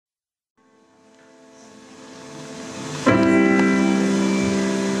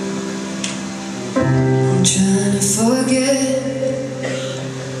forget,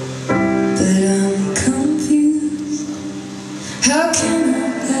 but I'm confused. How can I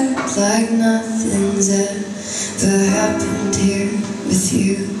act like nothing's ever happened here with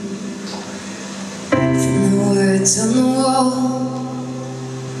you? From the words on the wall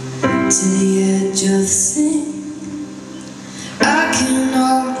to the edge of the sink, I can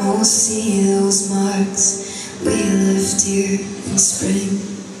almost see those marks we left here in spring.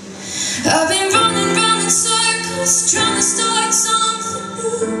 I've been running round in circles, trying to start something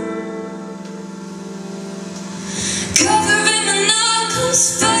new, covering my knuckles,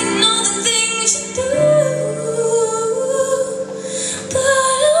 fighting all the things you do.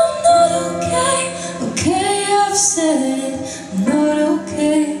 But I'm not okay, okay, I've said it, I'm not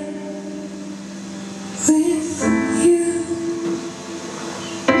okay with you.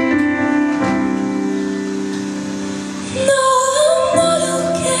 No, I'm not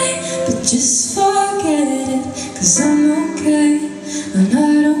okay, but just forget it, 'cause I'm okay when I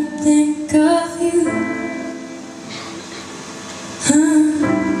don't think of you.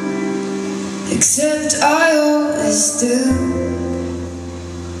 Except I always do.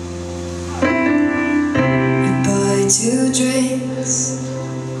 You buy 2 drinks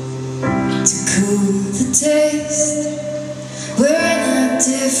to cool the taste. We're in a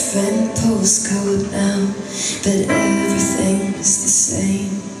different postcode now, but everything's the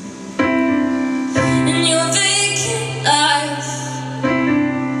same. And your vacant eyes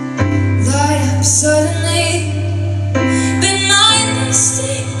light up suddenly, but my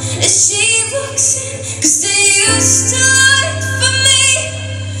mistake as she walks in, 'cause they used to light for me.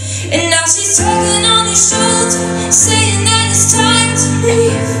 And now she's tugging on his shoulder, saying that it's time to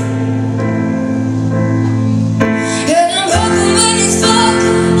leave.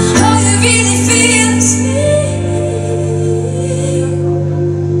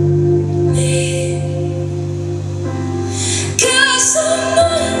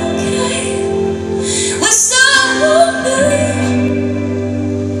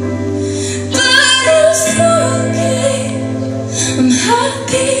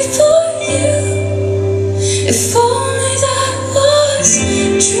 If only that was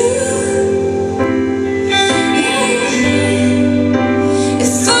true.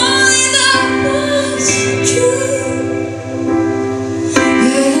 If only that was true.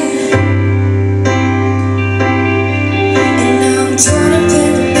 And now I'm torn up in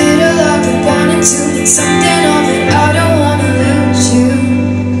the middle of it, wanting to make something of it. I don't wanna lose you,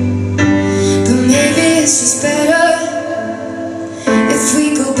 but maybe it's just better if we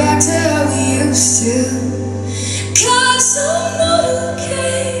go back to how we used to. 'Cause I'm not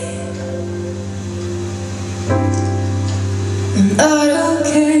okay. I'm not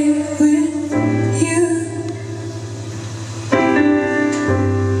okay with you.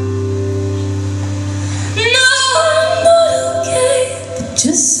 No, I'm not okay, but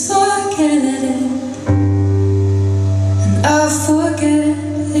just forget it, and I'll forget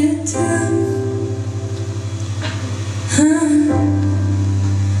it too.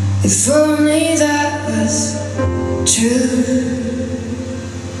 If only that was true.